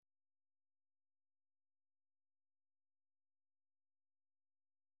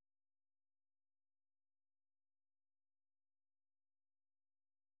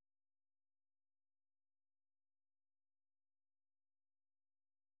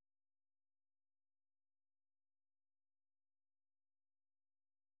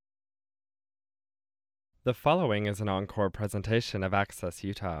The following is an encore presentation of Access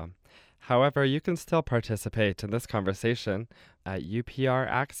Utah. However, you can still participate in this conversation at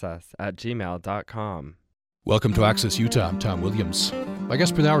upraccess@gmail.com. Welcome to Access Utah. I'm Tom Williams. My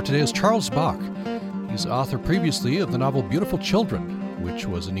guest for the hour today is Charles Bock. He's author previously of the novel Beautiful Children, which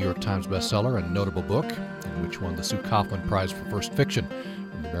was a New York Times bestseller and notable book, and which won the Sue Kaufman Prize for First Fiction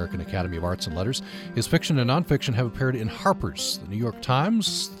from the American Academy of Arts and Letters. His fiction and nonfiction have appeared in Harper's, the New York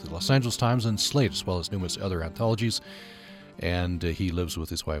Times, the Los Angeles Times, and Slate, as well as numerous other anthologies. And he lives with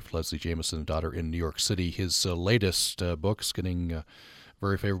his wife, Leslie Jameson, and daughter in New York City. His latest book is getting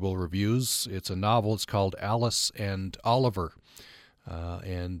very favorable reviews. It's a novel. It's called Alice and Oliver,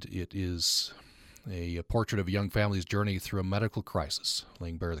 and it is a portrait of a young family's journey through a medical crisis,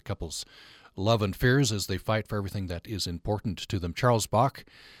 laying bare the couple's love and fears as they fight for everything that is important to them. Charles Bock,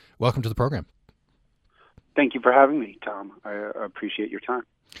 welcome to the program. Thank you for having me, Tom. I appreciate your time.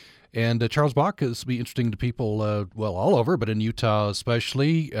 And Charles Bock, this will be interesting to people, all over, but in Utah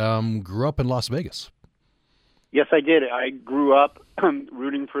especially, grew up in Las Vegas. Yes, I did. I grew up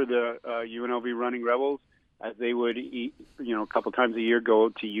rooting for the UNLV Running Rebels, as they would, a couple times a year go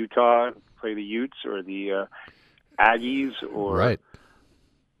to Utah, play the Utes or the Aggies or right.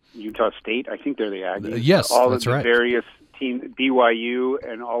 Utah State. I think they're the Aggies. Yes, all that's of the right. various teams, BYU,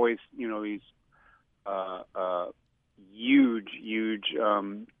 and always, these huge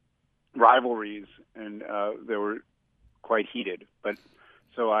rivalries, and they were quite heated. But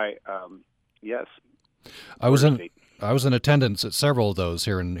so yes. I was in attendance at several of those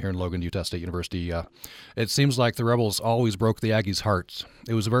here in Logan, Utah State University. It seems like the Rebels always broke the Aggies' hearts.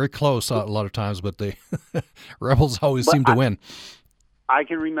 It was very close a lot of times, but the Rebels always seemed to win. I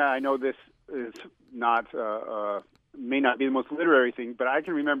can remember. I know this is not may not be the most literary thing, but I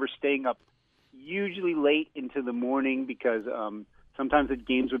can remember staying up usually late into the morning because sometimes the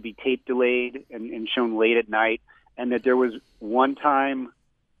games would be tape delayed and shown late at night, and that there was one time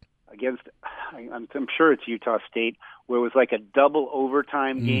against, I'm sure it's Utah State, where it was like a double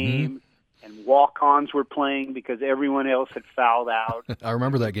overtime game, and walk-ons were playing because everyone else had fouled out. I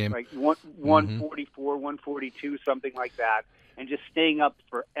remember that game. Like 144, 142, something like that, and just staying up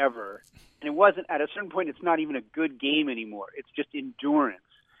forever. And it wasn't, at a certain point, it's not even a good game anymore. It's just endurance.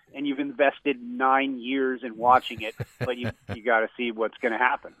 And you've invested 9 years in watching it, but you got to see what's going to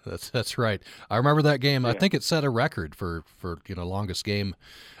happen. That's right. I remember that game. Yeah. I think it set a record for longest game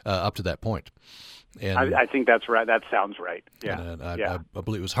up to that point. And I think that's right. That sounds right. Yeah. And I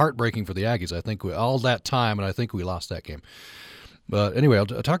believe it was heartbreaking for the Aggies. I think all that time, and I think we lost that game. But anyway, I'll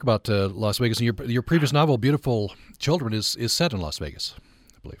talk about Las Vegas. And your previous novel, Beautiful Children, is set in Las Vegas,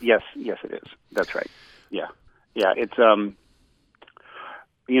 I believe. Yes, it is. That's right. Yeah. It's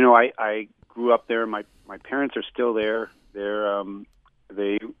I grew up there. My parents are still there.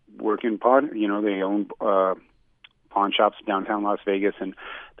 They work in pawn. They own pawn shops downtown Las Vegas, and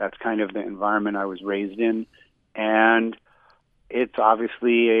that's kind of the environment I was raised in. And it's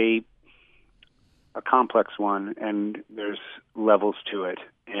obviously a complex one, and there's levels to it.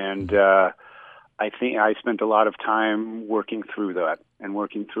 And I think I spent a lot of time working through that and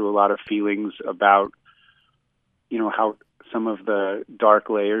working through a lot of feelings about, how some of the dark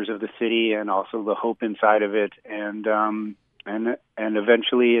layers of the city and also the hope inside of it. And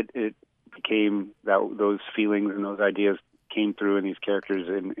eventually it became that those feelings and those ideas came through in these characters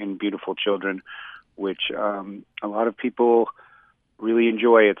in Beautiful Children, which a lot of people really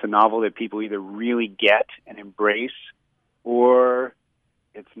enjoy. It's a novel that people either really get and embrace, or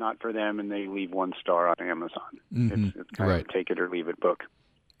it's not for them and they leave 1 star on Amazon. It's kind of a take it or leave it book.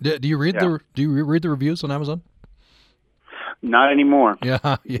 Do you read the reviews on Amazon? Not anymore.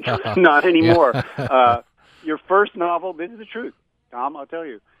 Yeah. Not anymore. Your first novel, this is the truth, Tom, I'll tell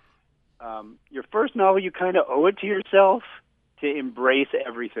you. Your first novel, you kind of owe it to yourself to embrace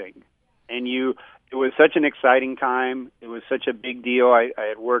everything. And it was such an exciting time. It was such a big deal. I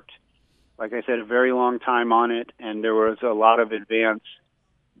had worked, like I said, a very long time on it, and there was a lot of advance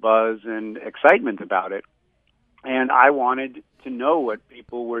buzz and excitement about it. And I wanted to know what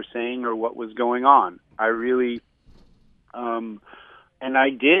people were saying or what was going on. I really... and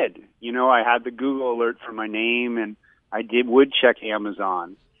I did. I had the Google alert for my name, and I would check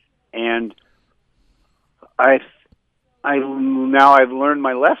Amazon. And I've learned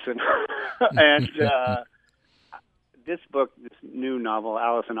my lesson. And this book, this new novel,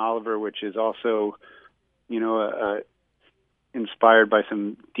 Alice and Oliver, which is also, inspired by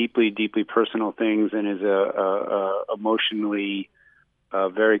some deeply, deeply personal things, and is a emotionally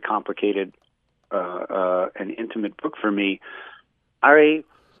very complicated an intimate book for me. I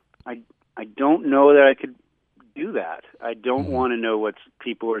don't know that I could do that. I don't want to know what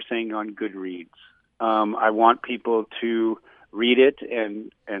people are saying on Goodreads. I want people to read it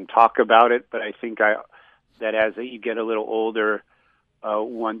and talk about it, but I think that as you get a little older,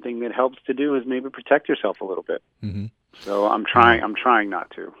 one thing that helps to do is maybe protect yourself a little bit. Mm-hmm. So I'm trying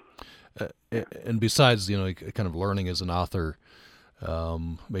not to. And besides, kind of learning as an author,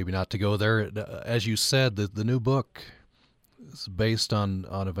 maybe not to go there. As you said, the new book is based on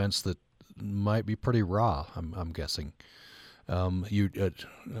events that might be pretty raw. I'm guessing. I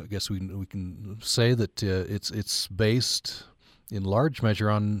guess we can say that it's based in large measure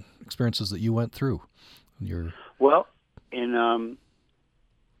on experiences that you went through. Well, in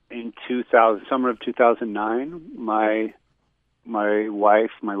 2000, summer of 2009, my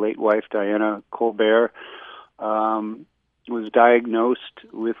late wife Diana Colbert, was diagnosed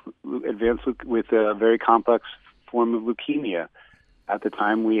with a very complex form of leukemia. At the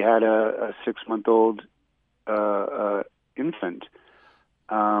time, we had a 6-month-old infant.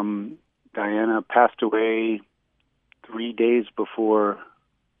 Diana passed away 3 days before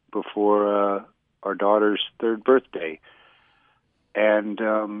our daughter's 3rd birthday, and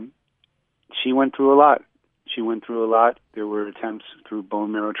she went through a lot. There were attempts through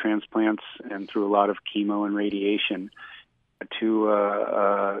bone marrow transplants and through a lot of chemo and radiation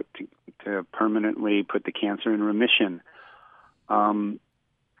to permanently put the cancer in remission. And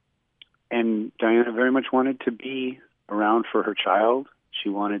Diana very much wanted to be around for her child. She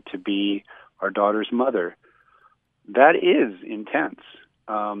wanted to be our daughter's mother. That is intense.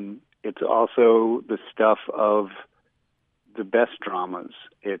 It's also the stuff of the best dramas.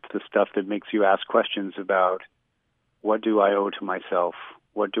 It's the stuff that makes you ask questions about, what do I owe to myself?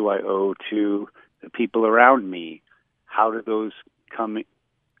 What do I owe to the people around me? How do those come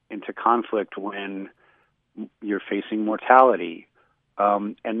into conflict when you're facing mortality?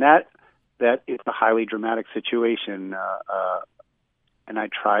 And that is a highly dramatic situation. And I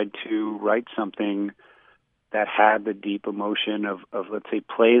tried to write something that had the deep emotion of let's say,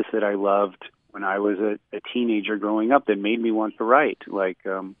 plays that I loved when I was a teenager growing up that made me want to write, like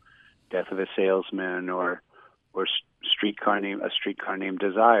Death of a Salesman or A Streetcar Named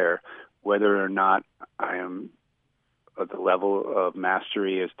Desire. Whether or not I am at the level of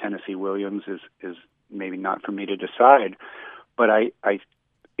mastery as Tennessee Williams is maybe not for me to decide, but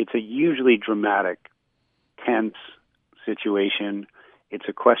it's a hugely dramatic, tense situation. It's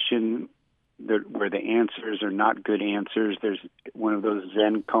a question where the answers are not good answers. There's one of those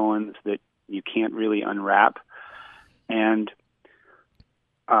Zen koans that you can't really unwrap. And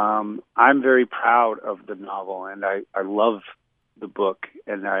I'm very proud of the novel, and I love the book,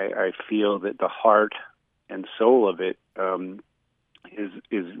 and I feel that the heart and soul of it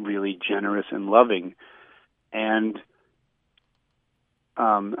is really generous and loving. And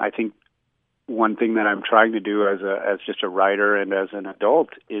I think one thing that I'm trying to do as just a writer and as an adult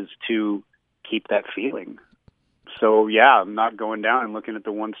is to keep that feeling. So yeah, I'm not going down and looking at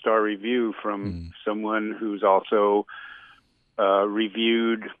the 1-star review from someone who's also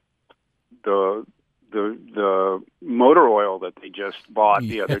reviewed the motor oil that they just bought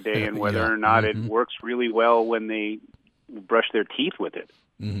the other day, and whether or not it works really well when they brush their teeth with it.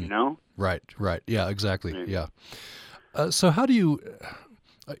 Right. Yeah, exactly. Yeah. So how do you?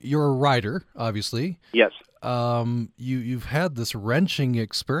 You're a writer, obviously. Yes. You've had this wrenching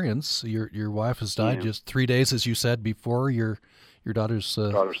experience. Your wife has died just 3 days, as you said, before your daughter's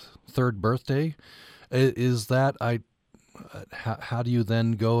 3rd birthday. Is that how do you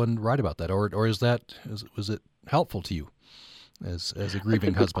then go and write about that, or was it helpful to you as a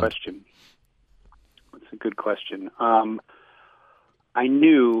grieving husband? That's a good question. I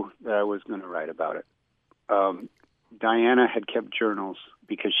knew that I was going to write about it. Diana had kept journals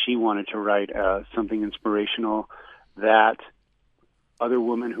because she wanted to write something inspirational that other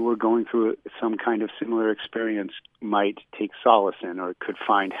women who were going through some kind of similar experience might take solace in or could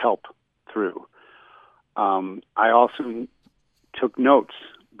find help through. I also took notes,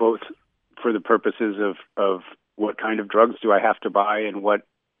 both for the purposes of what kind of drugs do I have to buy and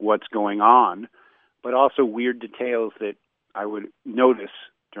what's going on, but also weird details that I would notice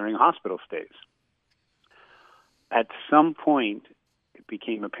during hospital stays. At some point, it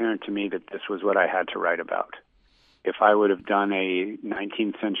became apparent to me that this was what I had to write about. If I would have done a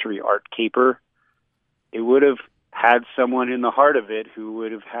 19th century art caper, it would have had someone in the heart of it who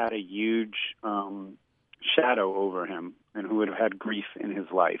would have had a huge shadow over him and who would have had grief in his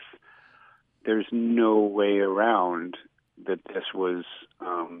life. There's no way around that this was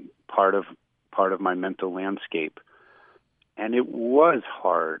part of my mental landscape. And it was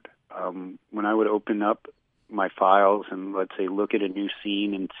hard. When I would open up my files and, let's say, look at a new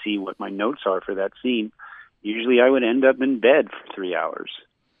scene and see what my notes are for that scene, usually I would end up in bed for 3 hours.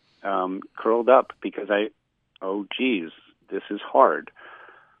 curled up because oh geez, this is hard.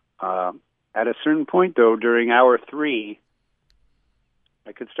 At a certain point, though, during hour 3,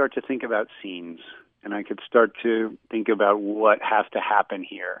 I could start to think about scenes, and I could start to think about what has to happen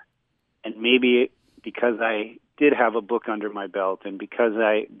here. And maybe because I did have a book under my belt, and because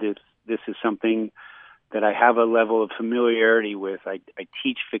this is something that I have a level of familiarity with. I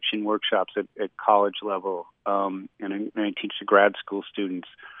teach fiction workshops at college level, and I teach to grad school students.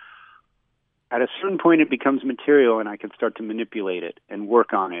 At a certain point, it becomes material, and I can start to manipulate it and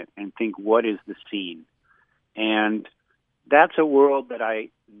work on it and think, what is the scene? And that's a world that I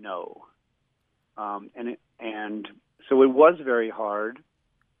know. And so it was very hard.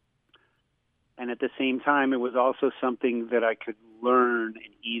 And at the same time, it was also something that I could learn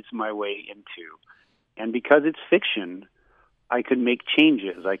and ease my way into. And because it's fiction, I could make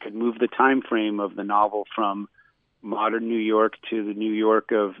changes. I could move the time frame of the novel from modern New York to the New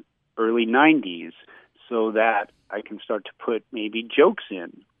York of early 90s so that I can start to put maybe jokes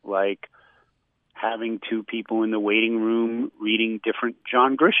in, like having 2 people in the waiting room reading different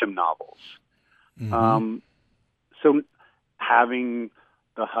John Grisham novels. Mm-hmm. So having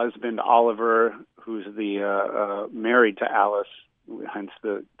the husband, Oliver, who's the married to Alice, hence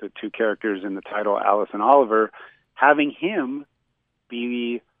the 2 characters in the title, Alice and Oliver, having him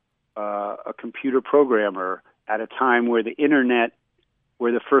be a computer programmer at a time where the internet,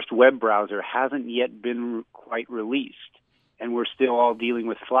 where the first web browser hasn't yet been quite released, and we're still all dealing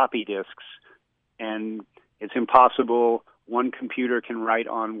with floppy disks, and it's impossible. One computer can write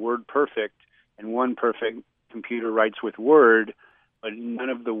on WordPerfect, and one perfect computer writes with Word, but none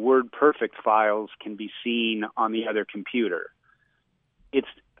of the WordPerfect files can be seen on the other computer. It's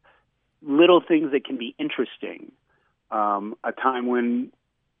little things that can be interesting. A time when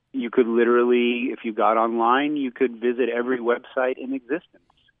you could literally, if you got online, you could visit every website in existence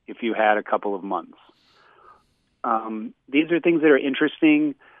if you had a couple of months. These are things that are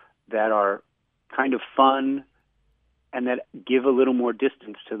interesting, that are kind of fun, and that give a little more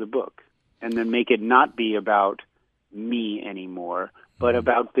distance to the book, and then make it not be about me anymore, but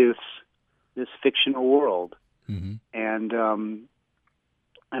about this fictional world. Mm-hmm.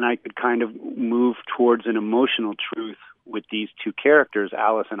 And I could kind of move towards an emotional truth with these 2 characters,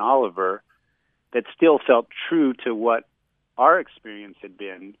 Alice and Oliver, that still felt true to what our experience had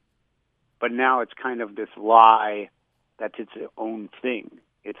been, but now it's kind of this lie that's its own thing.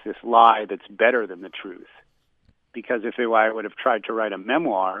 It's this lie that's better than the truth. Because if I would have tried to write a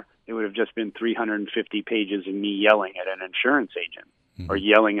memoir, it would have just been 350 pages of me yelling at an insurance agent, or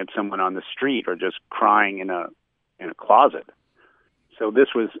yelling at someone on the street, or just crying in a closet. So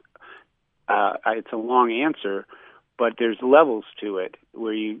this was, it's a long answer, but there's levels to it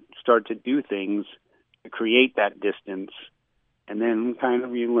where you start to do things to create that distance, and then kind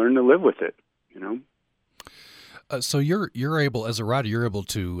of you learn to live with it, you know? So you're able, as a writer, you're able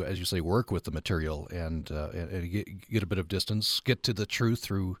to, as you say, work with the material and get a bit of distance, get to the truth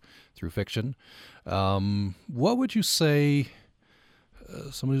through fiction. What would you say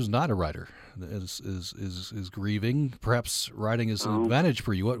someone who's not a writer is grieving? Perhaps writing is an advantage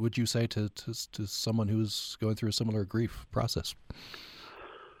for you. What would you say to someone who's going through a similar grief process?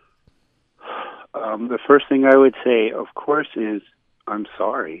 The first thing I would say, of course, is I'm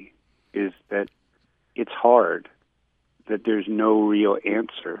sorry, is that it's hard, that there's no real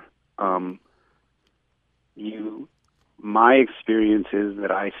answer. My experience is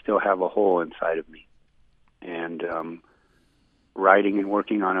that I still have a hole inside of me. And writing and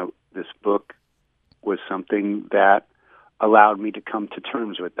working on this book was something that allowed me to come to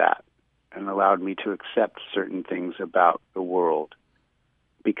terms with that and allowed me to accept certain things about the world.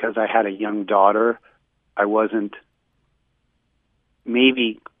 Because I had a young daughter, I wasn't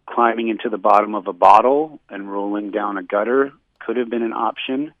maybe climbing into the bottom of a bottle and rolling down a gutter could have been an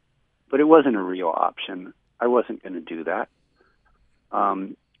option, but it wasn't a real option. I wasn't going to do that.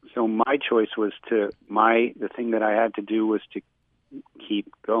 So my choice was the thing that I had to do was to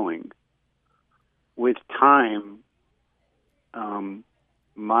keep going. With time,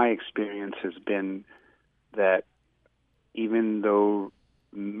 my experience has been that even though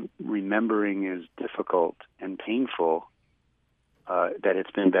remembering is difficult and painful, that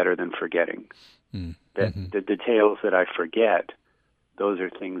it's been better than forgetting. That the details that I forget, those are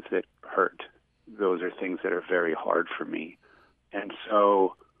things that hurt. Those are things that are very hard for me. And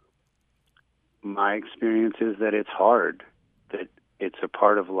so my experience is that it's hard, that it's a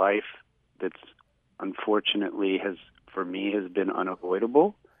part of life that's unfortunately has been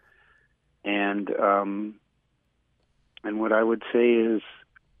unavoidable. And what I would say is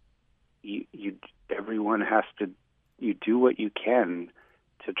everyone has to, you do what you can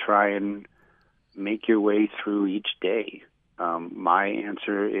to try and make your way through each day. My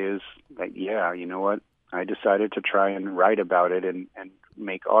answer is that, yeah, you know what? I decided to try and write about it and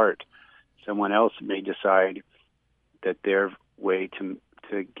make art. Someone else may decide that their way to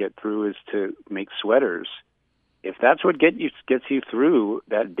get through is to make sweaters. If that's what gets you through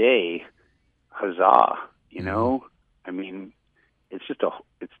that day, huzzah! You know, I mean,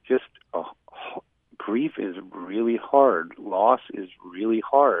 grief is really hard. Loss is really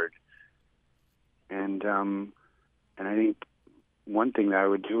hard, and I think one thing that I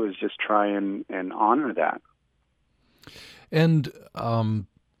would do is just try and honor that. And we'll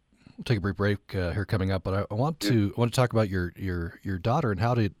take a brief break here coming up, but I want to talk about your daughter and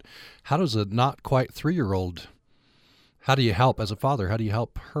how does a not quite 3-year-old, how do you help as a father? How do you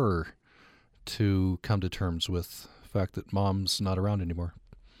help her to come to terms with the fact that mom's not around anymore?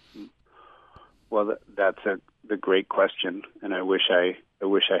 Well, that's the great question, and I wish I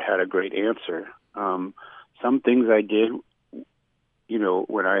had a great answer. Some things I did, you know,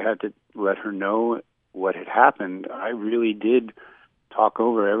 when I had to let her know what had happened, I really did talk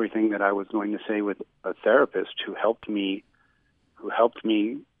over everything that I was going to say with a therapist who helped me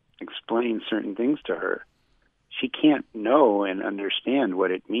explain certain things to her. She can't know and understand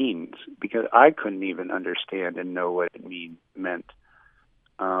what it means because I couldn't even understand and know what it meant.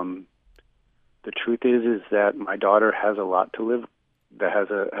 The truth is that my daughter has a lot to live, that has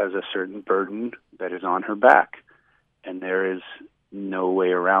a certain burden that is on her back, and there is no way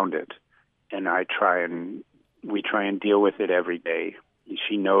around it. And we try and deal with it every day.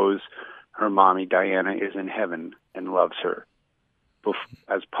 She knows her mommy Diana is in heaven and loves her.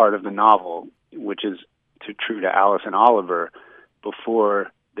 As part of the novel, which is true to Alice and Oliver,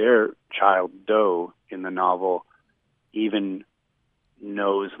 before their child Doe in the novel even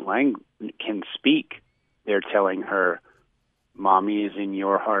can speak, they're telling her, "Mommy is in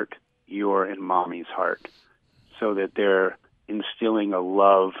your heart, you're in Mommy's heart," so that they're instilling a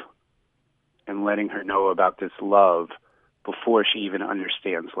love and letting her know about this love before she even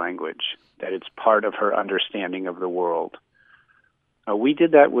understands language, that it's part of her understanding of the world. We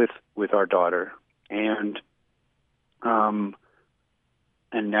did that with our daughter, and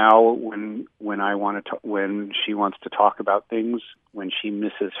now when she wants to talk about things, when she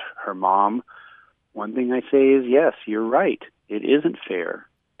misses her mom, one thing I say is, yes, you're right. It isn't fair,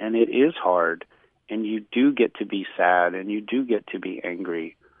 and it is hard, and you do get to be sad, and you do get to be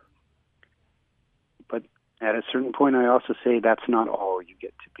angry. But at a certain point, I also say that's not all you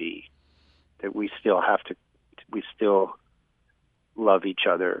get to be, that we still love each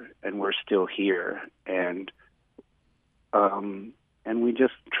other, and we're still here, and we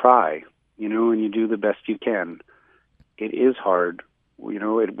just try, you know, and you do the best you can. It is hard. You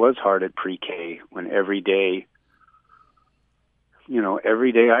know, it was hard at pre-K when every day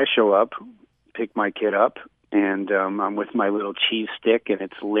I show up, pick my kid up, and I'm with my little cheese stick, and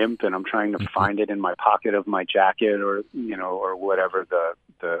it's limp, and I'm trying to find it in my pocket of my jacket, or whatever,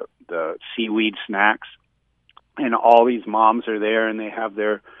 the seaweed snacks, and all these moms are there, and they have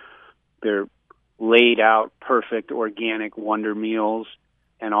their laid out perfect organic Wonder Meals,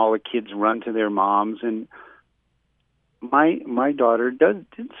 and all the kids run to their moms, and my daughter did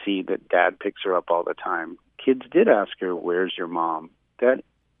see that Dad picks her up all the time. Kids did ask her, "Where's your mom?" That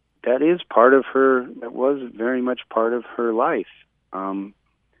is part of her. That was very much part of her life.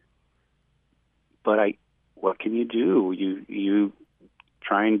 But what can you do? You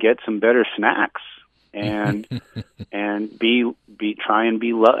try and get some better snacks, and try and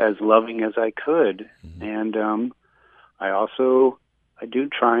be as loving as I could. And I do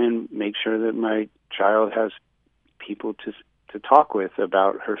try and make sure that my child has people to talk with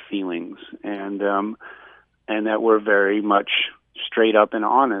about her feelings, and that we're very much straight up and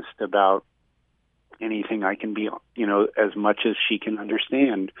honest about anything I can be, as much as she can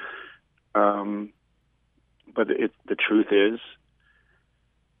understand. But the truth is,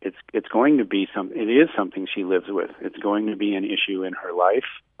 it's going to be it is something she lives with. It's going to be an issue in her life.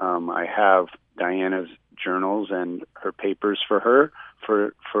 I have Diana's journals and her papers for her,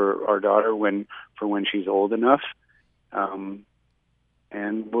 for our daughter when she's old enough.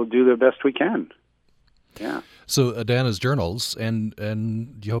 And we'll do the best we can. Yeah. So Diana's journals, and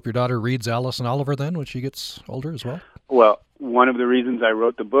do you hope your daughter reads Alice and Oliver then when she gets older as well? Well, one of the reasons I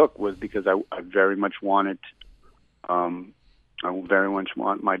wrote the book was because I very much wanted, I very much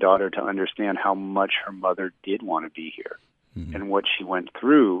want my daughter to understand how much her mother did want to be here, and what she went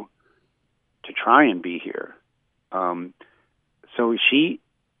through to try and be here. So she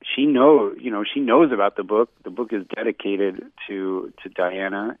knows about the book. The book is dedicated to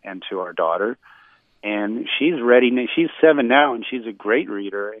Diana and to our daughter, And she's ready. She's 7 now, and she's a great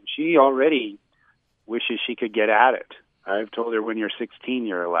reader, and she already wishes she could get at it. I've told her when you're 16,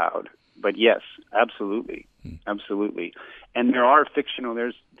 you're allowed. But yes, absolutely. Absolutely. And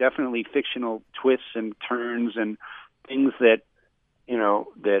there's definitely fictional twists and turns and things that,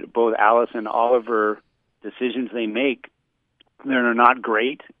 that both Alice and Oliver, decisions they make that are not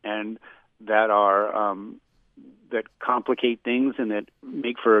great and that are, that complicate things and that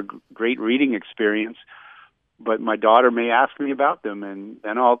make for a great reading experience. But my daughter may ask me about them, and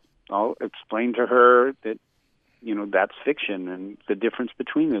then I'll explain to her that, that's fiction and the difference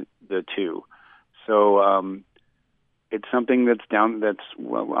between the two. So it's something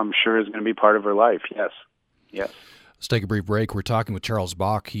I'm sure is going to be part of her life. Yes. Let's take a brief break. We're talking with Charles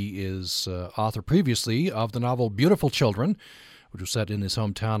Bock. He is author previously of the novel Beautiful Children, which was set in his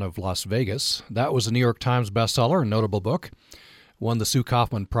hometown of Las Vegas. That was a New York Times bestseller, a notable book. Won the Sue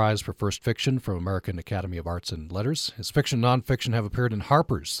Kaufman Prize for First Fiction from American Academy of Arts and Letters. His fiction and nonfiction have appeared in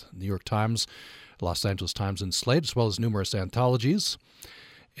Harper's, New York Times, Los Angeles Times, and Slate, as well as numerous anthologies.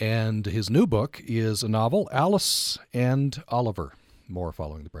 And his new book is a novel, Alice and Oliver. More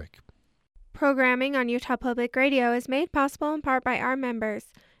following the break. Programming on Utah Public Radio is made possible in part by our members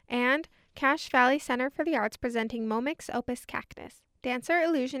and Cache Valley Center for the Arts presenting Momix Opus Cactus. Dancer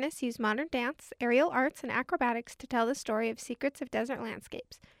illusionists use modern dance, aerial arts, and acrobatics to tell the story of secrets of desert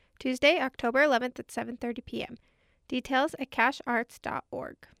landscapes. Tuesday, October 11th at 7:30 p.m. Details at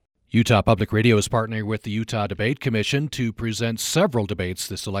cachearts.org. Utah Public Radio is partnering with the Utah Debate Commission to present several debates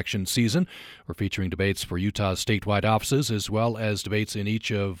this election season. We're featuring debates for Utah's statewide offices as well as debates in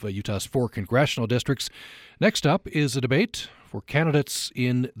each of Utah's 4 congressional districts. Next up is a debate for candidates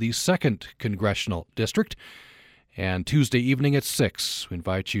in the 2nd Congressional District. And Tuesday evening at 6, we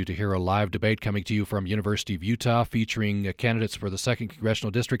invite you to hear a live debate coming to you from University of Utah featuring candidates for the 2nd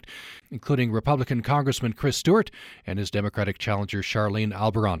Congressional District, including Republican Congressman Chris Stewart and his Democratic challenger Charlene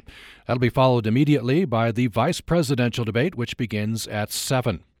Alberon. That'll be followed immediately by the vice presidential debate, which begins at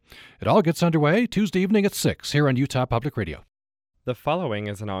 7. It all gets underway Tuesday evening at 6 here on Utah Public Radio. The following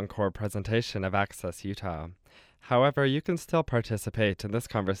is an encore presentation of Access Utah. However, you can still participate in this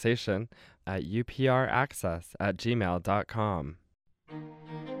conversation at upraccess@gmail.com.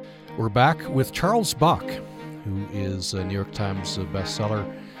 We're back with Charles Bock, who is a New York Times bestseller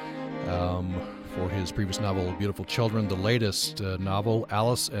for his previous novel, Beautiful Children. The latest novel,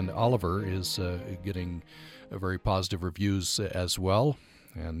 Alice and Oliver, is getting very positive reviews as well.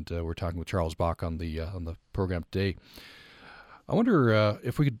 And we're talking with Charles Bock on the program today. I wonder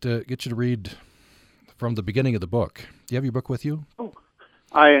if we could get you to read from the beginning of the book. Do you have your book with you? Oh,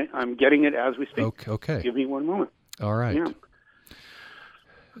 I'm getting it as we speak. Okay. Give me one moment. All right. Yeah.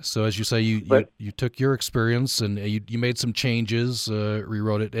 So as you say, you took your experience and you made some changes,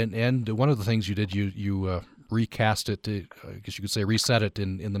 rewrote it, and one of the things you did, you recast it, I guess you could say reset it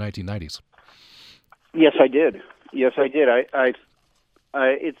in the 1990s. Yes, I did. It's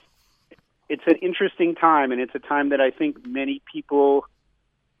an interesting time, and it's a time that I think many people,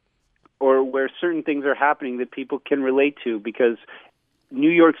 or where certain things are happening that people can relate to, because New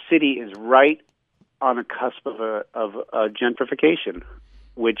York City is right on a cusp of a gentrification,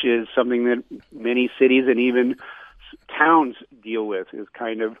 which is something that many cities and even towns deal with, is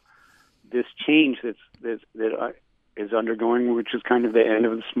kind of this change that is undergoing, which is kind of the end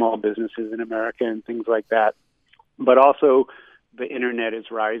of the small businesses in America and things like that. But also the internet is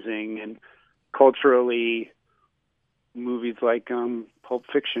rising, and culturally, movies like Pulp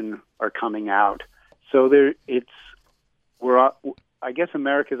Fiction are coming out. So I guess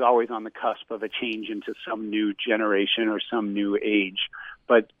America is always on the cusp of a change into some new generation or some new age.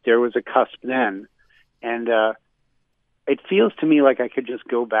 But there was a cusp then, and it feels to me like I could just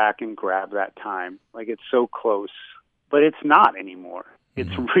go back and grab that time. Like it's so close, but it's not anymore.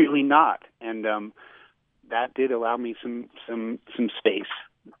 It's really not, and that did allow me some space,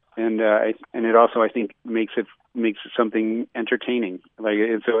 and it also, I think, makes it something entertaining. Like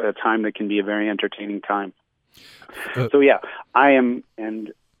it's a time that can be a very entertaining time. So yeah, I am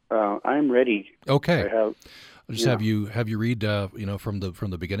ready. Okay. I'll just have you read from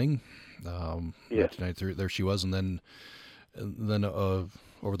the beginning. Yes. There she was, and then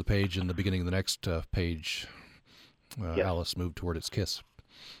over the page in the beginning of the next page, yes. Alice moved toward its kiss.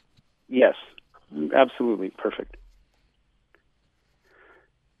 Yes, absolutely perfect.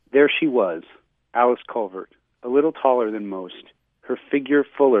 There she was, Alice Culvert, a little taller than most, her figure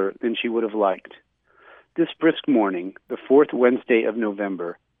fuller than she would have liked. This brisk morning, the 4th Wednesday of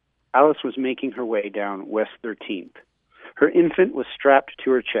November, Alice was making her way down West 13th. Her infant was strapped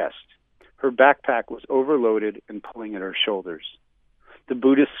to her chest. Her backpack was overloaded and pulling at her shoulders. The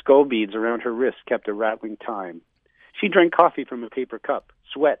Buddhist skull beads around her wrist kept a rattling time. She drank coffee from a paper cup.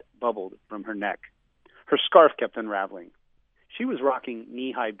 Sweat bubbled from her neck. Her scarf kept unraveling. She was rocking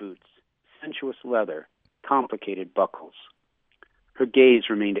knee-high boots, sensuous leather, complicated buckles. Her gaze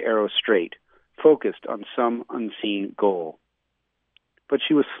remained arrow straight, focused on some unseen goal. But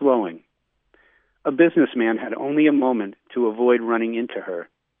she was slowing. A businessman had only a moment to avoid running into her.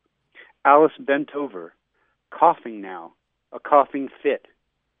 Alice bent over, coughing now, a coughing fit,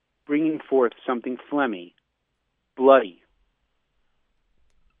 bringing forth something phlegmy, bloody.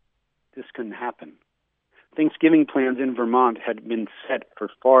 This couldn't happen. Thanksgiving plans in Vermont had been set for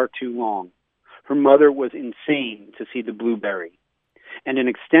far too long. Her mother was insane to see the blueberry. And an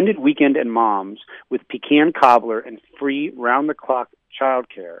extended weekend at Mom's with pecan cobbler and free round-the-clock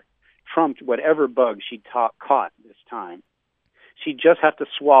childcare trumped whatever bug she'd caught this time. She'd just have to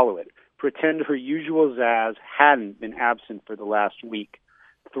swallow it, pretend her usual zazz hadn't been absent for the last week.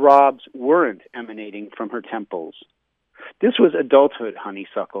 Throbs weren't emanating from her temples. This was adulthood,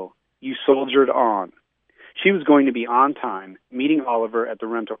 honeysuckle. You soldiered on. She was going to be on time, meeting Oliver at the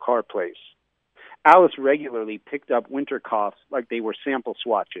rental car place. Alice regularly picked up winter coughs like they were sample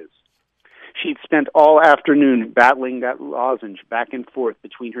swatches. She'd spent all afternoon battling that lozenge back and forth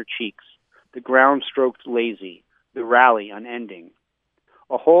between her cheeks, the ground stroked lazy, the rally unending.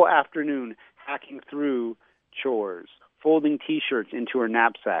 A whole afternoon hacking through chores, folding T-shirts into her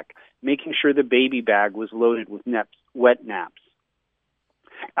knapsack, making sure the baby bag was loaded with wet naps.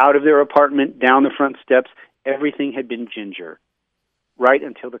 Out of their apartment, down the front steps, everything had been ginger, right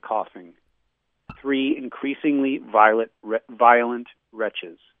until the coughing. 3 increasingly violent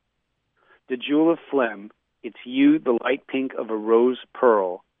wretches. The jewel of phlegm, its hue the light pink of a rose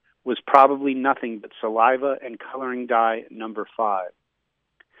pearl, was probably nothing but saliva and coloring dye number 5.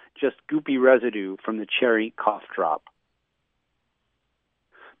 Just goopy residue from the cherry cough drop.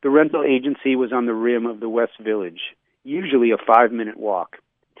 The rental agency was on the rim of the West Village, usually a 5-minute walk,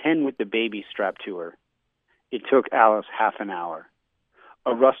 10 with the baby strapped to her. It took Alice half an hour.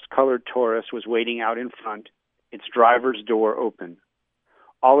 A rust-colored Taurus was waiting out in front, its driver's door open.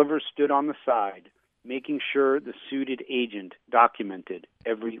 Oliver stood on the side, making sure the suited agent documented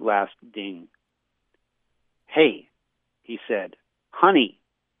every last ding. "Hey," he said. "Honey."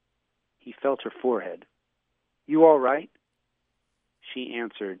 He felt her forehead. "You all right?" She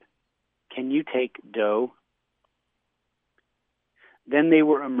answered, "Can you take dough?" Then they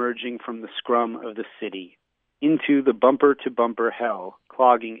were emerging from the scrum of the city, into the bumper-to-bumper hell,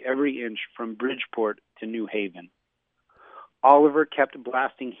 clogging every inch from Bridgeport to New Haven. Oliver kept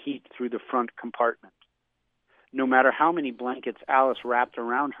blasting heat through the front compartment. No matter how many blankets Alice wrapped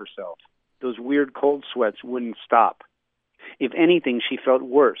around herself, those weird cold sweats wouldn't stop. If anything, she felt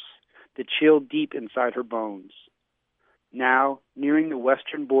worse, the chill deep inside her bones. Now, nearing the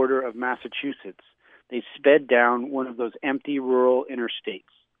western border of Massachusetts, they sped down one of those empty rural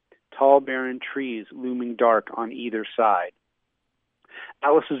interstates, tall barren trees looming dark on either side.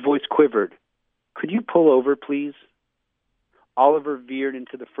 Alice's voice quivered. "Could you pull over, please?" Oliver veered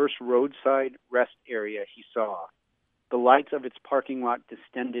into the first roadside rest area he saw. The lights of its parking lot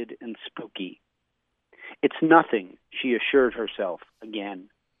distended and spooky. "It's nothing," she assured herself again.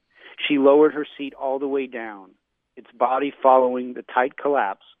 She lowered her seat all the way down, its body following the tight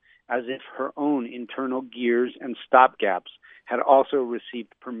collapse as if her own internal gears and stopgaps had also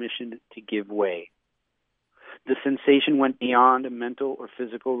received permission to give way. The sensation went beyond a mental or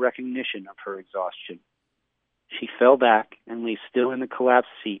physical recognition of her exhaustion. She fell back and lay still in the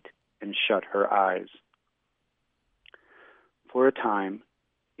collapsed seat and shut her eyes. For a time,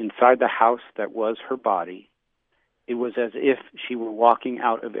 inside the house that was her body, it was as if she were walking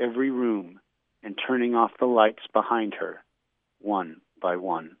out of every room and turning off the lights behind her, one by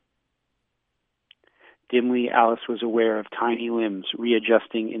one. Dimly, Alice was aware of tiny limbs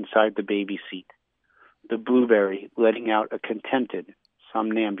readjusting inside the baby seat, the blueberry letting out a contented,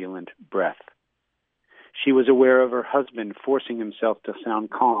 somnambulant breath. She was aware of her husband forcing himself to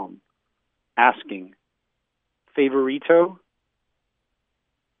sound calm, asking, "Favorito?"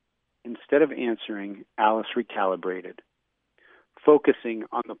 Instead of answering, Alice recalibrated, focusing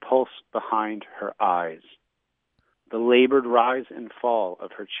on the pulse behind her eyes, the labored rise and fall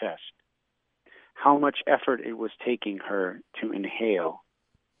of her chest. How much effort it was taking her to inhale.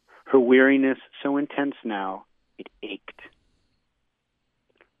 Her weariness so intense now, it ached.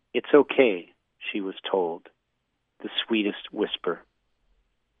 "It's okay," she was told, the sweetest whisper.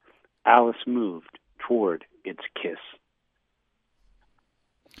 Alice moved toward its kiss.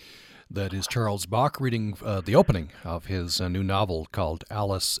 That is Charles Bock reading the opening of his new novel called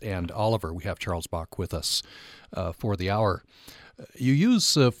Alice and Oliver. We have Charles Bock with us for the hour. You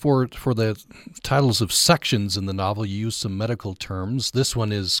use, for the titles of sections in the novel, you use some medical terms. This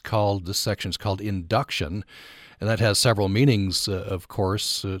section is called induction, and that has several meanings, of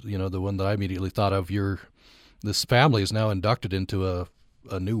course. The one that I immediately thought of, this family is now inducted into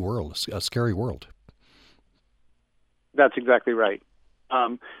a new world, a scary world. That's exactly right.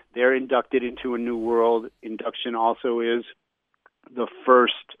 They're inducted into a new world. Induction also is the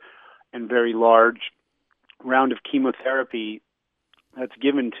first and very large round of chemotherapy that's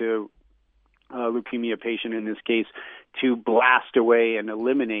given to a leukemia patient, in this case, to blast away and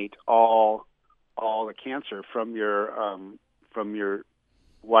eliminate all the cancer from your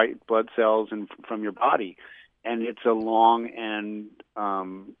white blood cells and from your body. And it's a long and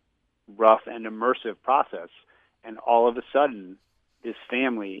rough and immersive process. And all of a sudden, this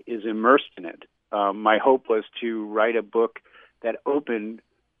family is immersed in it. My hope was to write a book that opened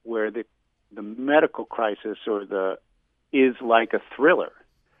where the medical crisis is like a thriller,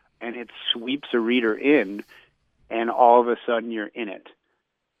 and it sweeps a reader in, and all of a sudden you're in it.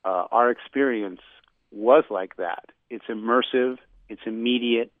 Our experience was like that. It's immersive, it's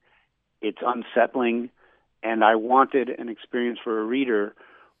immediate, it's unsettling, and I wanted an experience for a reader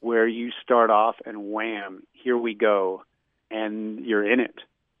where you start off and wham, here we go, and you're in it.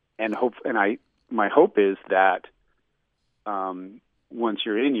 My hope is that once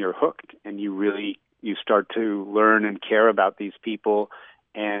you're in, you're hooked, and you start to learn and care about these people,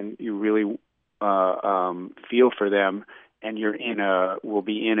 and you really feel for them, and will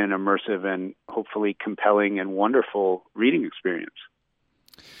be in an immersive and hopefully compelling and wonderful reading experience.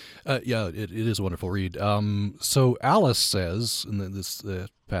 Yeah, it is a wonderful read. So Alice says, in this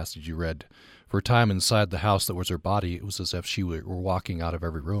passage you read, for a time inside the house that was her body, it was as if she were walking out of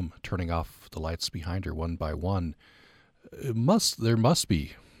every room, turning off the lights behind her one by one. There must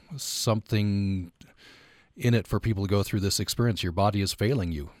be something in it for people to go through this experience. Your body is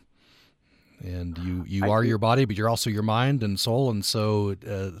failing you. And you are your body, but you're also your mind and soul, and so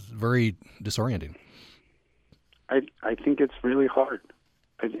very disorienting. I think it's really hard.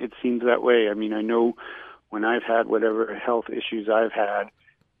 It seems that way. I mean, I know when I've had whatever health issues I've had,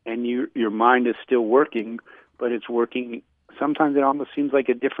 and your mind is still working, but it's working. Sometimes it almost seems like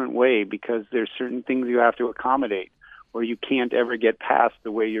a different way, because there's certain things you have to accommodate, or you can't ever get past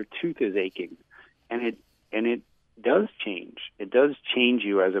the way your tooth is aching, and it does change. It does change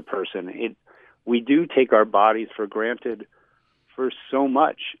you as a person. We do take our bodies for granted for so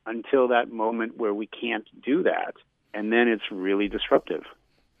much until that moment where we can't do that, and then it's really disruptive.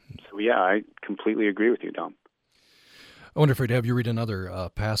 So yeah, I completely agree with you, Tom. I wonder if I'd have you read another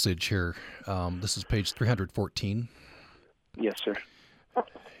passage here. This is page 314. Yes, sir.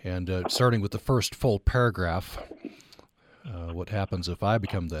 And starting with the first full paragraph, what happens if I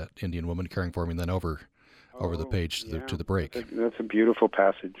become that Indian woman caring for me, and then over the page to the break. That's a beautiful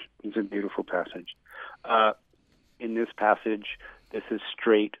passage. It's a beautiful passage. In this passage, this is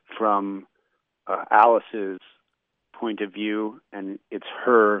straight from Alice's point of view, and it's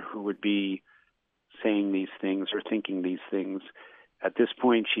her who would be saying these things or thinking these things. At this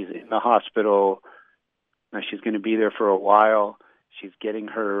point, she's in the hospital. Now, she's going to be there for a while. She's getting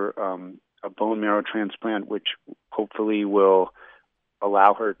her a bone marrow transplant, which hopefully will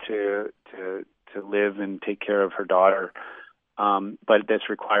allow her to live and take care of her daughter. But this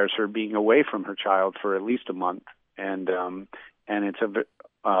requires her being away from her child for at least a month, and it's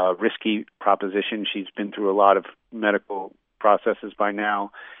a risky proposition. She's been through a lot of medical processes by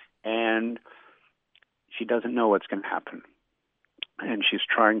now, and she doesn't know what's going to happen. And she's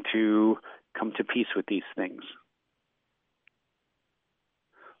trying to come to peace with these things.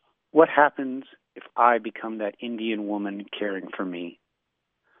 What happens if I become that Indian woman caring for me?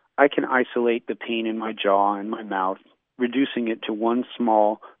 I can isolate the pain in my jaw and my mouth, reducing it to one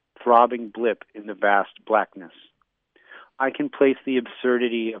small, throbbing blip in the vast blackness. I can place the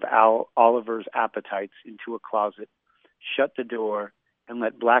absurdity of Oliver's appetites into a closet, shut the door, and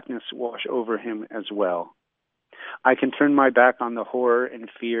let blackness wash over him as well. I can turn my back on the horror and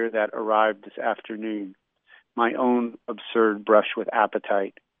fear that arrived this afternoon, my own absurd brush with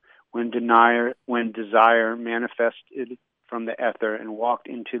appetite, when desire manifested from the ether and walked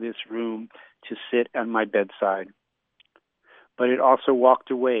into this room to sit at my bedside. But it also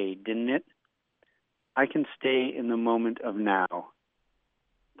walked away, didn't it? I can stay in the moment of now,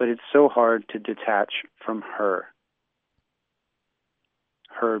 but it's so hard to detach from her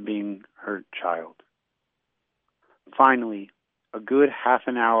being her child. Finally, a good half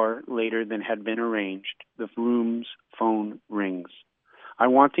an hour later than had been arranged, the room's phone rings. I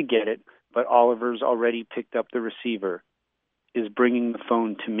want to get it, but Oliver's already picked up the receiver, is bringing the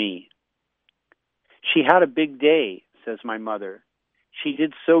phone to me. She had a big day, says my mother, She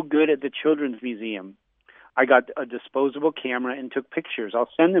did so good at the Children's Museum. I got a disposable camera and took pictures. I'll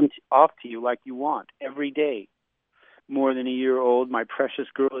send them off to you like you want, every day. More than a year old, my precious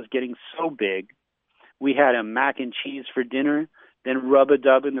girl is getting so big. We had a mac and cheese for dinner, then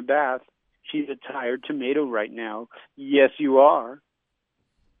rub-a-dub in the bath. She's a tired tomato right now. Yes, you are.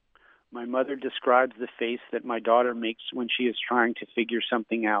 My mother describes the face that my daughter makes when she is trying to figure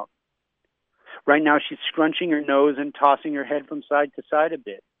something out. Right now, she's scrunching her nose and tossing her head from side to side a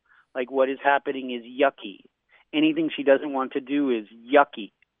bit, like what is happening is yucky. Anything she doesn't want to do is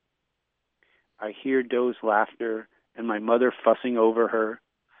yucky. I hear Doe's laughter and my mother fussing over her.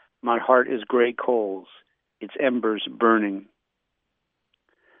 My heart is gray coals, its embers burning.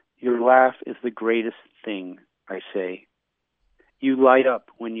 Your laugh is the greatest thing, I say. You light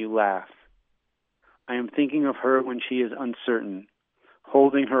up when you laugh. I am thinking of her when she is uncertain,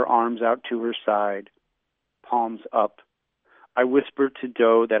 holding her arms out to her side, palms up. I whisper to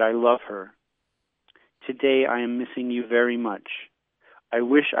Doe that I love her. Today I am missing you very much. I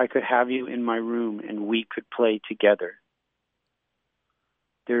wish I could have you in my room and we could play together.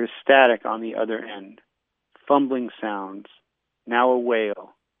 There is static on the other end, fumbling sounds, now a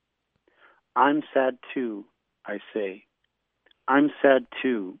wail. I'm sad too, I say. I'm sad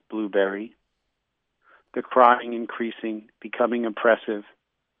too, Blueberry. The crying increasing, becoming oppressive.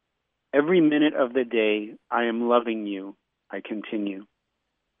 Every minute of the day, I am loving you, I continue.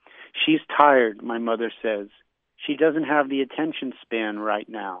 She's tired, my mother says. She doesn't have the attention span right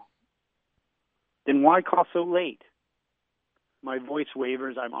now. Then why call so late? My voice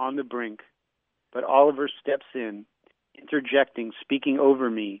wavers, I'm on the brink. But Oliver steps in, interjecting, speaking over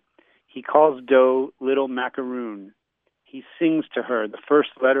me. He calls Doe Little Macaroon. He sings to her the first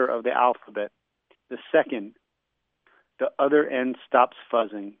letter of the alphabet, the second. The other end stops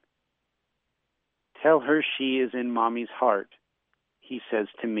fuzzing. Tell her she is in Mommy's heart, he says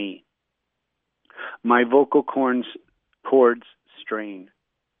to me. My vocal cords strain.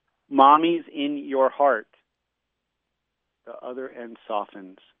 Mommy's in your heart. The other end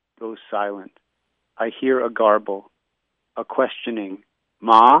softens, goes silent. I hear a garble, a questioning,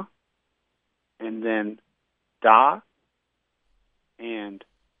 Ma, and then Da, and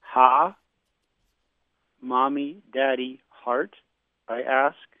Ha. Mommy, Daddy, heart, I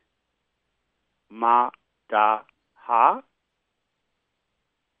ask. Ma, Da, Ha.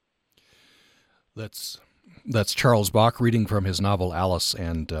 That's Charles Bock reading from his novel Alice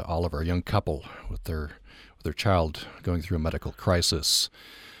and Oliver, a young couple with their child going through a medical crisis.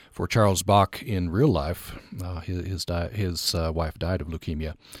 For Charles Bock, in real life, his wife died of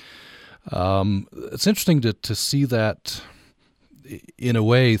leukemia. It's interesting to see that in a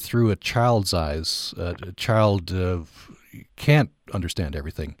way through a child's eyes. A child can't understand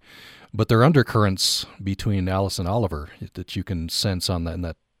everything, but there are undercurrents between Alice and Oliver that you can sense in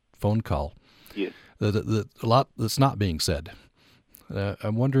that phone call. Yes. A lot that's not being said.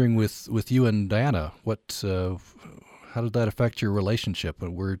 I'm wondering with you and Diana, how did that affect your relationship?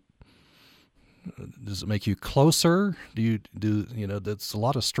 Does it make you closer? That's a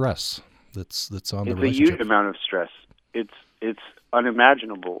lot of stress that's on the relationship. It's a huge amount of stress. It's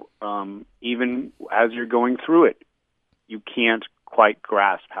unimaginable. Even as you're going through it, you can't quite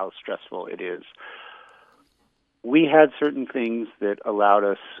grasp how stressful it is. We had certain things that allowed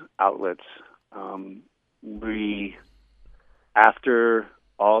us outlets. After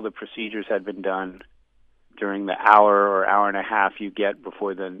all the procedures had been done, during the hour or hour and a half you get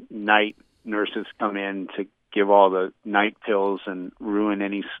before the night nurses come in to give all the night pills and ruin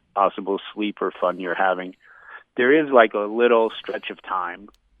any possible sleep or fun you're having, there is like a little stretch of time.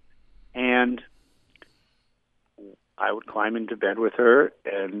 And I would climb into bed with her,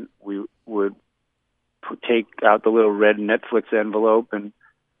 and we would take out the little red Netflix envelope and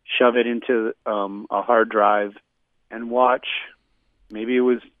shove it into a hard drive and watch. Maybe it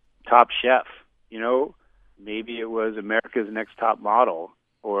was Top Chef, maybe it was America's Next Top Model,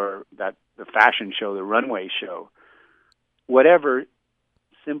 or the fashion show, the runway show. Whatever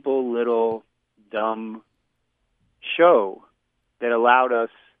simple little dumb show that allowed us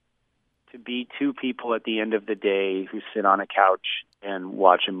to be two people at the end of the day who sit on a couch and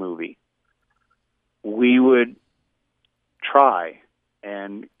watch a movie. We would try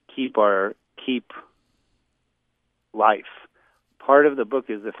and keep life. Part of the book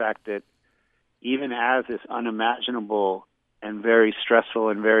is the fact that even as this unimaginable and very stressful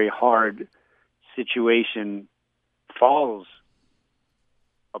and very hard situation falls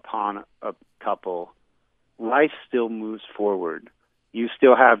upon a couple, life still moves forward. You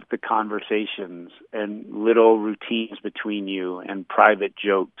still have the conversations and little routines between you and private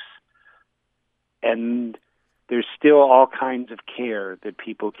jokes. And there's still all kinds of care that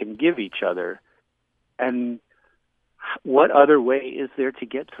people can give each other. And what other way is there to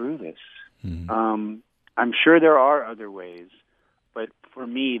get through this? I'm sure there are other ways, but for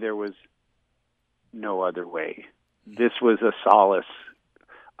me, there was no other way. This was a solace.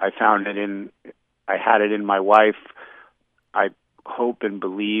 I had it in my wife. I hope and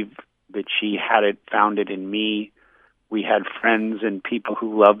believe that she found it in me. We had friends and people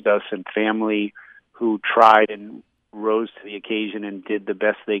who loved us and family who tried and rose to the occasion and did the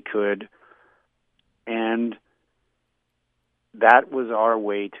best they could. And that was our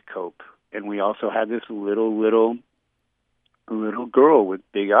way to cope. And we also had this little girl with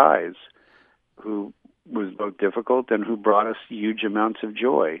big eyes who was both difficult and who brought us huge amounts of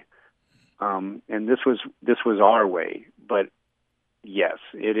joy. And this was our way. But yes,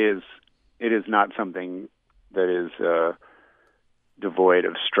 it is not something that is devoid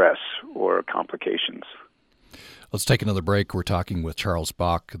of stress or complications. Let's take another break. We're talking with Charles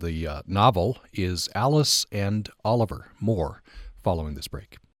Bock. The novel is Alice and Oliver. More following this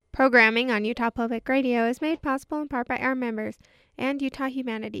break. Programming on Utah Public Radio is made possible in part by our members and Utah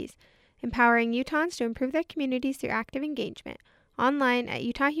Humanities, empowering Utahns to improve their communities through active engagement, online at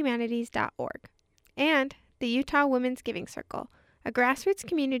utahhumanities.org. And the Utah Women's Giving Circle, a grassroots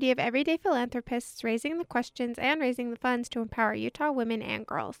community of everyday philanthropists raising the questions and raising the funds to empower Utah women and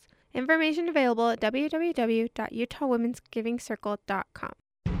girls. Information available at www.utahwomensgivingcircle.com.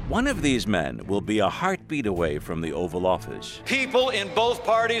 One of these men will be a heartbeat away from the Oval Office. People in both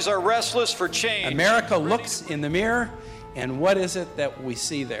parties are restless for change. America looks in the mirror, and what is it that we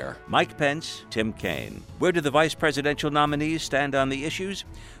see there? Mike Pence, Tim Kaine. Where do the vice presidential nominees stand on the issues?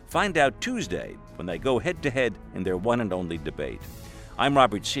 Find out Tuesday when they go head-to-head in their one and only debate. I'm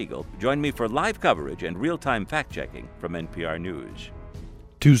Robert Siegel. Join me for live coverage and real-time fact-checking from NPR News.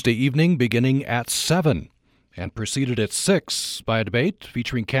 Tuesday evening beginning at 7 and preceded at 6 by a debate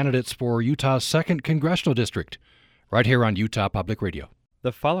featuring candidates for Utah's 2nd Congressional District, right here on Utah Public Radio.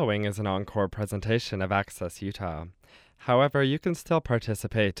 The following is an encore presentation of Access Utah. However, you can still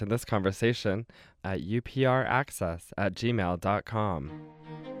participate in this conversation at upraccess@gmail.com.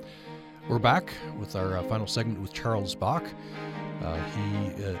 We're back with our final segment with Charles Bock. He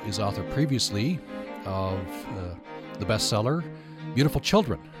is author previously of the bestseller Beautiful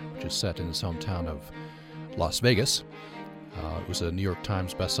Children, which is set in his hometown of Las Vegas. It was a New York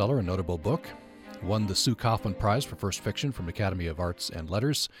Times bestseller, a notable book. Won the Sue Kaufman Prize for First Fiction from Academy of Arts and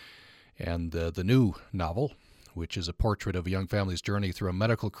Letters. And the new novel, which is a portrait of a young family's journey through a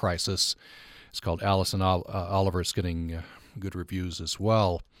medical crisis. It's called Alice and Oliver. It's getting good reviews as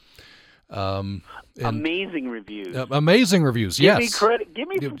well. Amazing reviews. Amazing reviews, yes. Give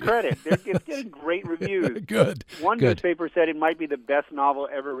me some credit. It's getting great reviews. Good. One newspaper said it might be the best novel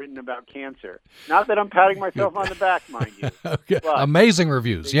ever written about cancer. Not that I'm patting myself on the back, mind you. Okay. Amazing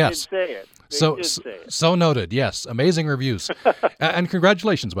reviews, yes. They did say it. So noted, yes. Amazing reviews. And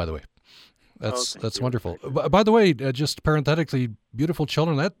congratulations, by the way. That's wonderful. By the way, just parenthetically, Beautiful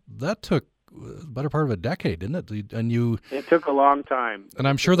Children, that took the better part of a decade, didn't it? And it took a long time. And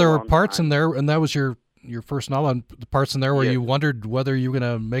I'm sure there were parts in there, and that was your first novel, and the parts in there where you wondered whether you were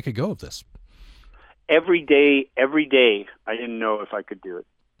going to make a go of this. Every day, I didn't know if I could do it.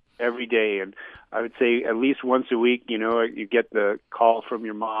 Every day, and I would say at least once a week, you get the call from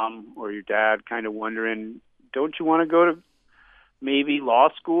your mom or your dad kind of wondering, don't you want to go to maybe law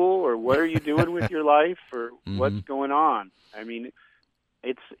school, or what are you doing with your life, or what's going on? I mean,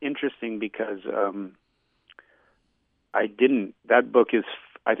 it's interesting because I think that book is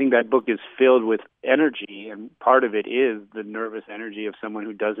filled with energy, and part of it is the nervous energy of someone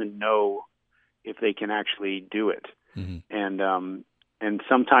who doesn't know if they can actually do it. And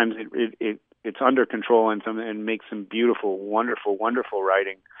sometimes it's under control and makes some beautiful, wonderful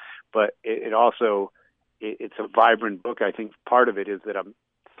writing, but it also it's a vibrant book. I think part of it is that I'm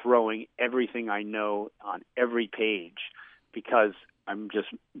throwing everything I know on every page, because I'm just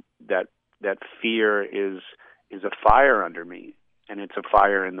that fear is a fire under me, and it's a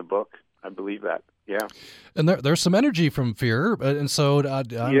fire in the book. I believe that. Yeah. And there's some energy from fear, and so I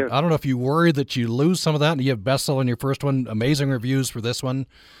don't know if you worry that you lose some of that. And you have bestseller in your first one, amazing reviews for this one.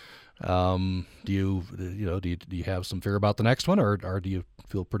 Do you have some fear about the next one, or do you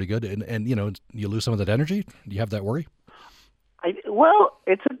feel pretty good? And you lose some of that energy. Do you have that worry?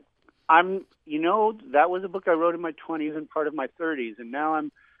 That was a book I wrote in my 20s and part of my 30s, and now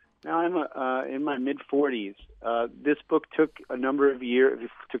I'm in my mid 40s. This book took a number of years. It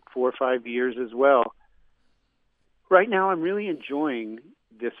took 4 or 5 years as well. Right now, I'm really enjoying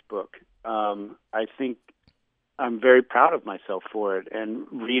this book. I think I'm very proud of myself for it, and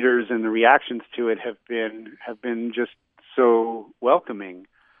readers and the reactions to it have been just so welcoming.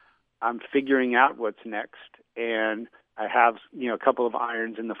 I'm figuring out what's next, and I have a couple of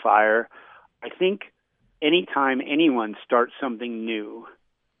irons in the fire. I think anytime anyone starts something new,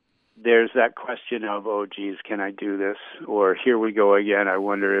 there's that question of, oh, geez, can I do this? Or here we go again. I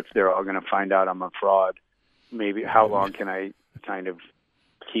wonder if they're all going to find out I'm a fraud. Maybe how long can I kind of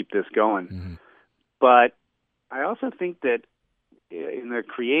keep this going? Mm-hmm. But I also think that in the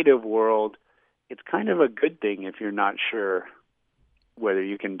creative world, it's kind of a good thing if you're not sure whether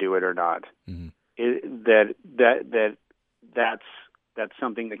you can do it or not. Mm-hmm. That's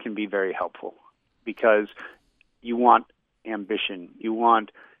something that can be very helpful, because you want ambition. You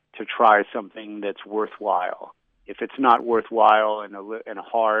want to try something that's worthwhile. If it's not worthwhile and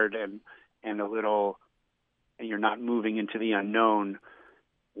hard and a little, and you're not moving into the unknown,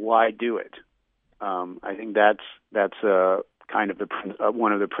 why do it? I think that's kind of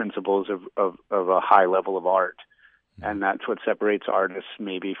one of the principles of a high level of art, and that's what separates artists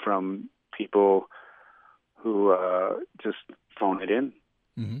maybe from people who just phone it in.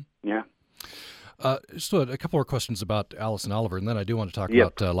 Mm-hmm. Yeah. Just a couple more questions about Alice and Oliver, and then I do want to talk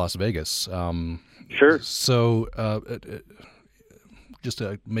Yep. about Las Vegas. Sure. So, just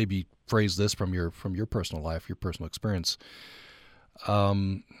to maybe phrase this from your personal life, your personal experience.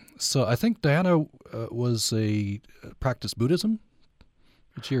 So, I think Diana practiced Buddhism.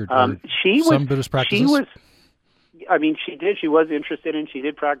 She was Buddhist practices. She did. She was interested in. She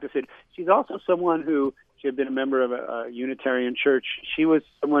did practice it. She's also someone who. She had been a member of a Unitarian church. She was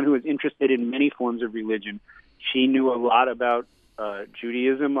someone who was interested in many forms of religion. She knew a lot about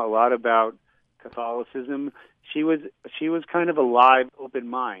Judaism, a lot about Catholicism. She was kind of a live, open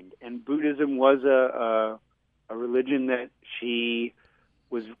mind, and Buddhism was a religion that she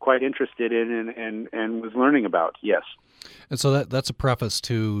was quite interested in and was learning about. Yes. And so that's a preface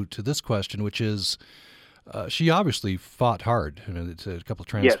to this question, which is. She obviously fought hard. It's a couple of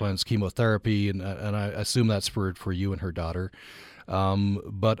transplants, yes. Chemotherapy, and I assume that's for you and her daughter.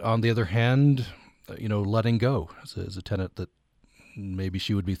 But on the other hand, letting go is a tenet that maybe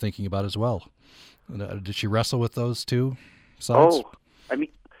she would be thinking about as well. Did she wrestle with those two sides? Oh,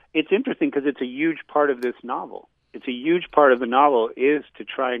 it's interesting because it's a huge part of this novel. It's a huge part of the novel is to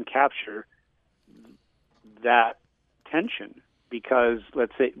try and capture that tension. Because,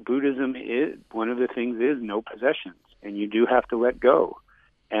 let's say, Buddhism is one of the things is no possessions, and you do have to let go,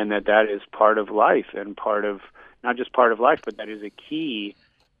 and that is part of life, and part of not just part of life, but that is a key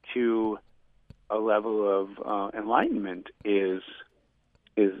to a level of enlightenment. Is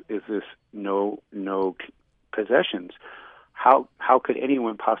this no possessions? How could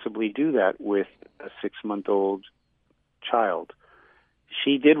anyone possibly do that with a 6-month-old child?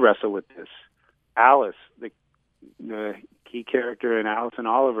 She did wrestle with this. Alice, the key character in Alice and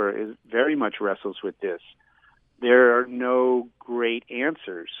Oliver, is very much wrestles with this. There are no great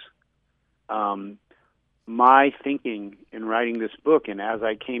answers. My thinking in writing this book, and as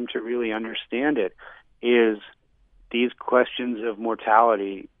I came to really understand it, is these questions of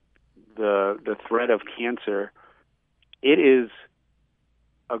mortality, the threat of cancer. It is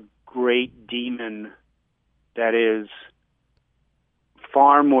a great demon that is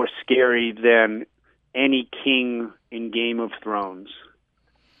far more scary than any king in Game of Thrones.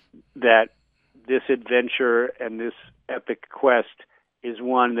 That this adventure and this epic quest is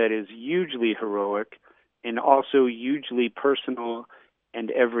one that is hugely heroic and also hugely personal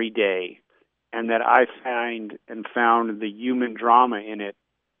and everyday, and that I found the human drama in it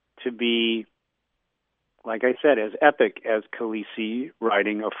to be, like I said, as epic as Khaleesi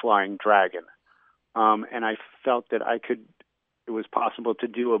riding a flying dragon. And I felt that it was possible to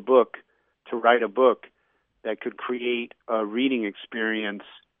write a book that could create a reading experience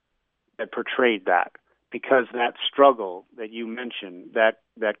that portrayed that. Because that struggle that you mentioned,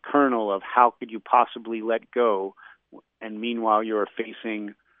 that kernel of how could you possibly let go, and meanwhile you're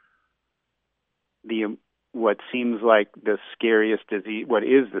facing what seems like the scariest disease, what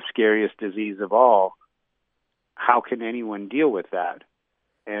is the scariest disease of all, how can anyone deal with that?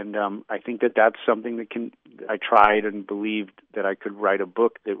 And I think that's something I tried and believed that I could write a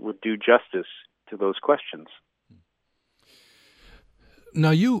book that would do justice to those questions.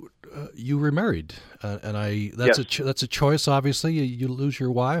 Now you remarried, and that's yes. That's a choice. Obviously, you lose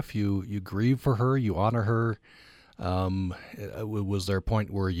your wife, you grieve for her, you honor her. Was there a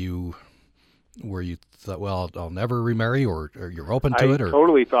point where you thought, well, I'll never remarry, or you're open to it? I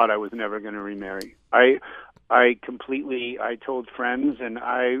totally thought I was never going to remarry. I told friends, and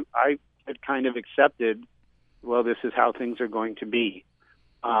I had kind of accepted, well, this is how things are going to be.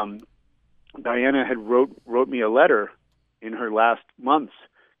 Diana had wrote me a letter in her last months,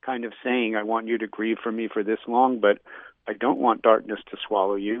 kind of saying, I want you to grieve for me for this long, but I don't want darkness to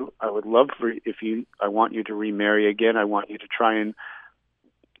swallow you. I would love I want you to remarry again. I want you to try and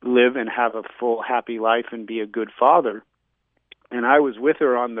live and have a full, happy life and be a good father. And I was with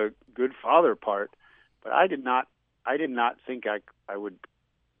her on the good father part, but I did not think that I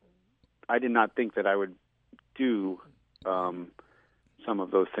would do some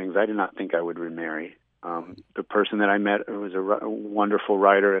of those things. I did not think I would remarry. The person that I met was a wonderful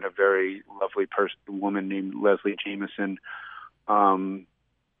writer and a very lovely woman named Leslie Jameson.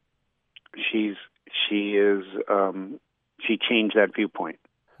 She changed that viewpoint,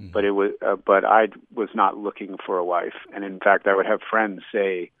 but I was not looking for a wife. And in fact, I would have friends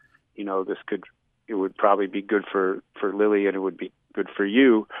say, it would probably be good for Lily and it would be good for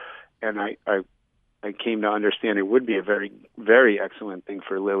you. And I came to understand it would be a very, very excellent thing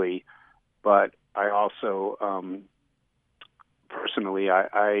for Lily, but I also, personally,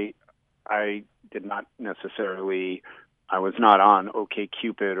 I did not necessarily, I was not on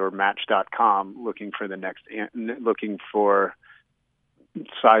OkCupid or Match.com looking for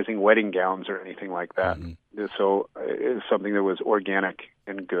sizing wedding gowns or anything like that. Mm-hmm. So it was something that was organic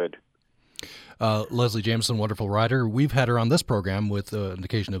and good. Leslie Jameson, wonderful writer. We've had her on this program with an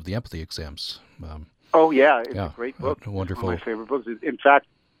occasion of the empathy exams. It's a great book. Wonderful. It's one of my favorite books. In fact,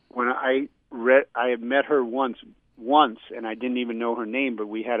 when I had met her once, and I didn't even know her name, but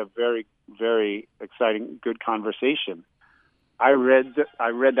we had a very, very exciting, good conversation. I read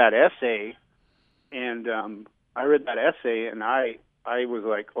that essay, and I was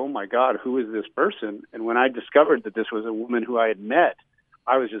like, oh my God, who is this person? And when I discovered that this was a woman who I had met,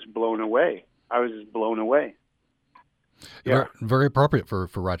 I was just blown away. Yeah. Very appropriate for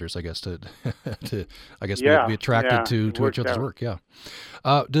writers, I guess, to be attracted to each other's work. Yeah.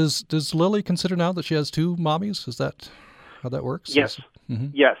 Does Lily consider now that she has two mommies? Is that how that works? Yes. Mm-hmm.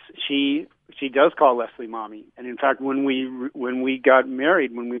 Yes. She does call Leslie mommy. And in fact, when we got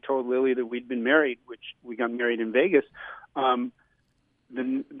married, when we told Lily that we'd been married, which we got married in Vegas, the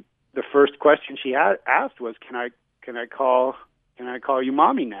first question she asked was, "Can I call you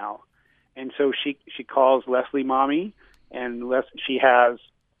mommy now?" And so she calls Leslie mommy. And she has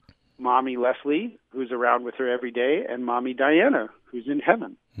Mommy Leslie, who's around with her every day, and Mommy Diana, who's in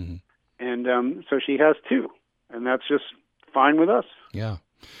heaven. Mm-hmm. And so she has two, and that's just fine with us. Yeah.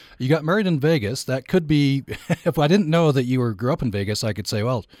 You got married in Vegas. That could be, if I didn't know that you grew up in Vegas, I could say,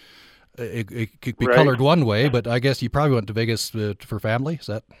 well, it could be colored one way, but I guess you probably went to Vegas for family. Is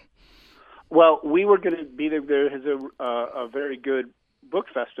that? Well, we were going to be there. There's a very good book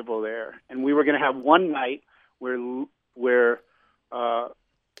festival there, and we were going to have one night where our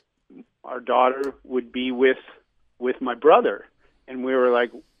daughter would be with my brother. And we were like,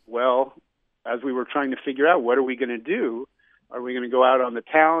 well, as we were trying to figure out what are we going to do, are we going to go out on the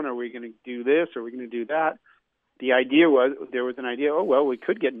town? Are we going to do this? Are we going to do that? There was an idea, we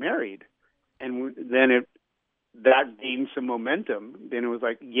could get married. And then that gained some momentum. Then it was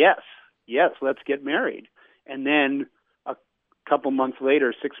like, yes, let's get married. And then a couple months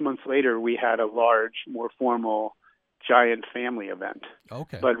later, 6 months later, we had a large, more formal, giant family event.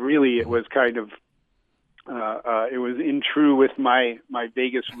 Okay. But really, it was kind of, it was in true with my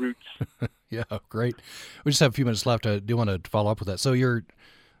Vegas roots. Yeah, great. We just have a few minutes left. I do want to follow up with that. So your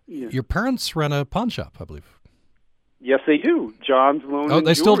parents ran a pawn shop, I believe. Yes, they do. John's Loan. Oh,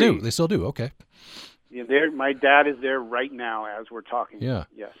 they still do. They still do. Okay. Yeah, my dad is there right now as we're talking. Yeah.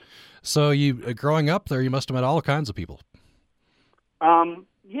 Yes. So you, growing up there, you must have met all kinds of people.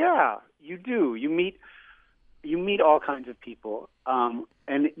 Yeah, you do. You meet all kinds of people,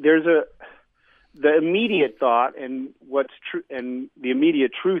 and there's the immediate thought, and what's true, and the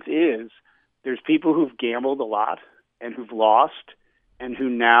immediate truth is, there's people who've gambled a lot and who've lost, and who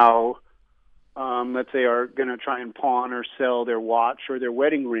now, let's say, are going to try and pawn or sell their watch or their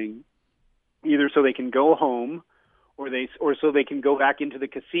wedding ring, either so they can go home, or so they can go back into the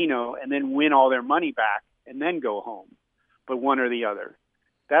casino and then win all their money back and then go home, but one or the other.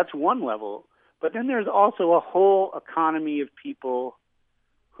 That's one level. But then there's also a whole economy of people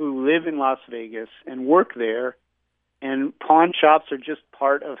who live in Las Vegas and work there, and pawn shops are just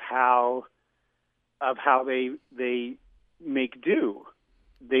part of how they make do.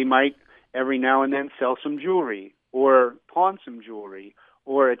 They might every now and then sell some jewelry or pawn some jewelry,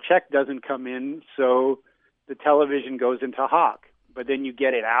 or a check doesn't come in, so the television goes into hock, but then you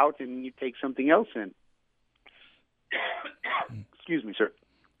get it out and you take something else in. Excuse me, sir.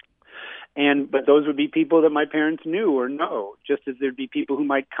 But those would be people that my parents knew or know, just as there'd be people who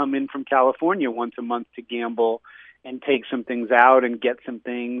might come in from California once a month to gamble and take some things out and get some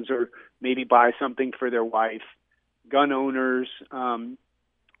things, or maybe buy something for their wife. Gun owners,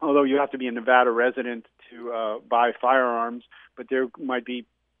 although you have to be a Nevada resident to buy firearms, but there might be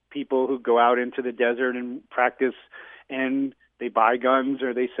people who go out into the desert and practice, and they buy guns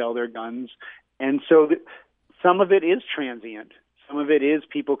or they sell their guns. And so some of it is transient. Some of it is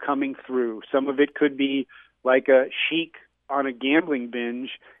people coming through. Some of it could be like a sheik on a gambling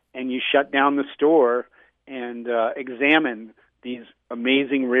binge, and you shut down the store and examine these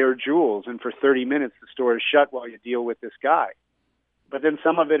amazing rare jewels, and for 30 minutes the store is shut while you deal with this guy. But then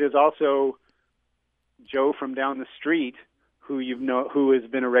some of it is also Joe from down the street who has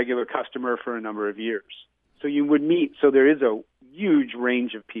been a regular customer for a number of years. So you would meet. So there is a huge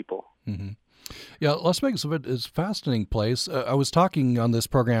range of people. Mm-hmm. Yeah, Las Vegas is a fascinating place. I was talking on this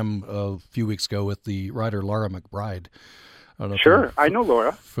program a few weeks ago with the writer Laura McBride. Sure, I know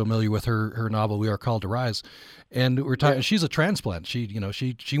Laura. Familiar with her novel "We Are Called to Rise," and we're talking. Yeah. She's a transplant.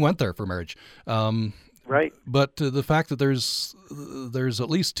 She went there for marriage. Right. But the fact that there's at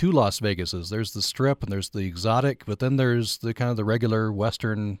least two Las Vegases. There's the Strip and there's the exotic, but then there's the kind of the regular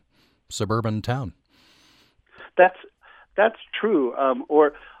Western suburban town. That's true.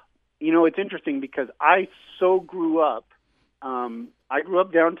 It's interesting because I grew up. I grew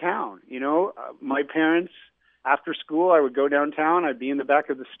up downtown. My parents, after school, I would go downtown. I'd be in the back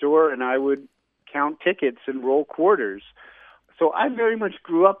of the store and I would count tickets and roll quarters. So I very much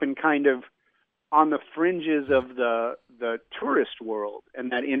grew up in kind of on the fringes of the tourist world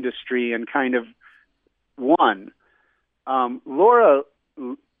and that industry, and kind of won. Laura,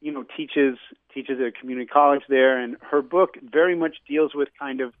 teaches at a community college there, and her book very much deals with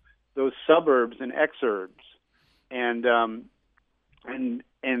kind of those suburbs and exurbs, and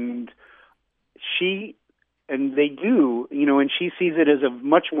they do, and she sees it as a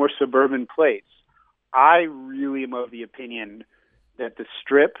much more suburban place. I really am of the opinion that the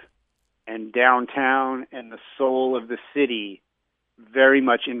Strip and downtown and the soul of the city very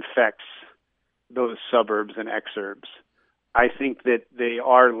much infects those suburbs and exurbs. I think that they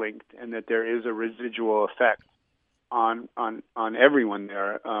are linked, and that there is a residual effect on everyone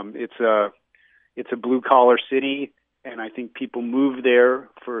there. It's a blue collar city, and I think people move there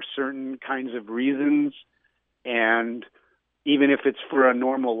for certain kinds of reasons. And even if it's for a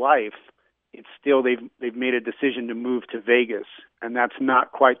normal life, it's still they've made a decision to move to Vegas, and that's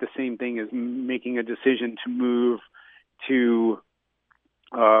not quite the same thing as making a decision to move to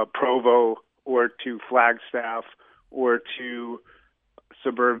Provo or to Flagstaff or to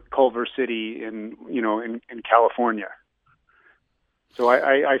suburb Culver City in California. So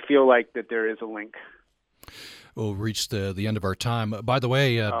I feel like that there is a link. We'll reach the end of our time. By the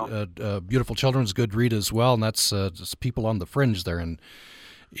way, Beautiful Children's good read as well, and that's just People on the Fringe there in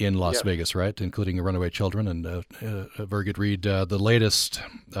Las Vegas, right? Including Runaway Children, and a very good read. The latest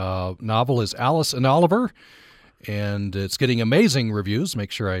novel is Alice and Oliver, and it's getting amazing reviews.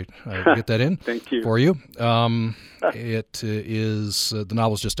 Make sure I get that in Thank you. For you. It is the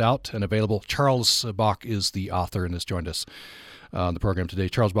novel's just out and available. Charles Bock is the author and has joined us on the program today.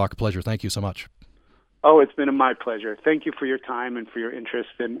 Charles Bock, a pleasure. Thank you so much. Oh, it's been my pleasure. Thank you for your time and for your interest,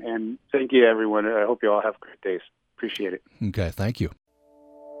 and thank you, everyone. I hope you all have great days. Appreciate it. Okay, thank you.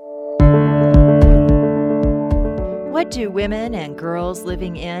 What do women and girls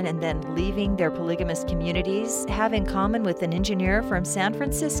living in and then leaving their polygamous communities have in common with an engineer from San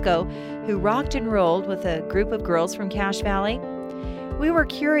Francisco who rocked and rolled with a group of girls from Cache Valley? We were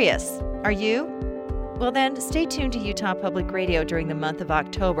curious. Are you? Well then, stay tuned to Utah Public Radio during the month of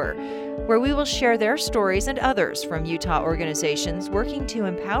October, where we will share their stories and others from Utah organizations working to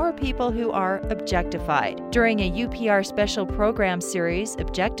empower people who are objectified. During a UPR special program series,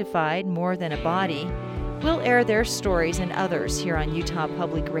 Objectified More Than a Body, we'll air their stories and others here on Utah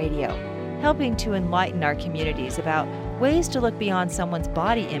Public Radio, helping to enlighten our communities about ways to look beyond someone's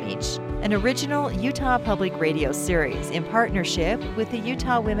body image. An original Utah Public Radio series in partnership with the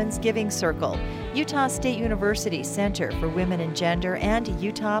Utah Women's Giving Circle, Utah State University Center for Women and Gender, and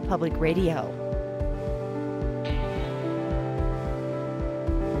Utah Public Radio.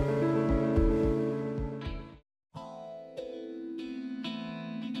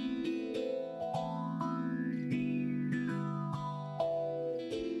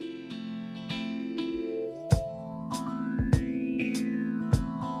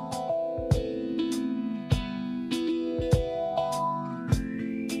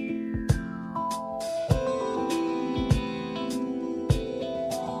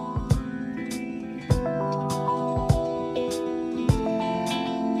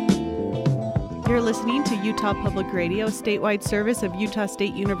 for listening to Utah Public Radio, a statewide service of Utah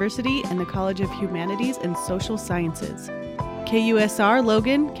State University and the College of Humanities and Social Sciences. KUSR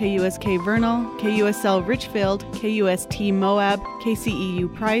Logan, KUSK Vernal, KUSL Richfield, KUST Moab,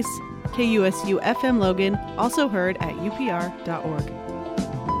 KCEU Price, KUSU FM Logan, also heard at upr.org.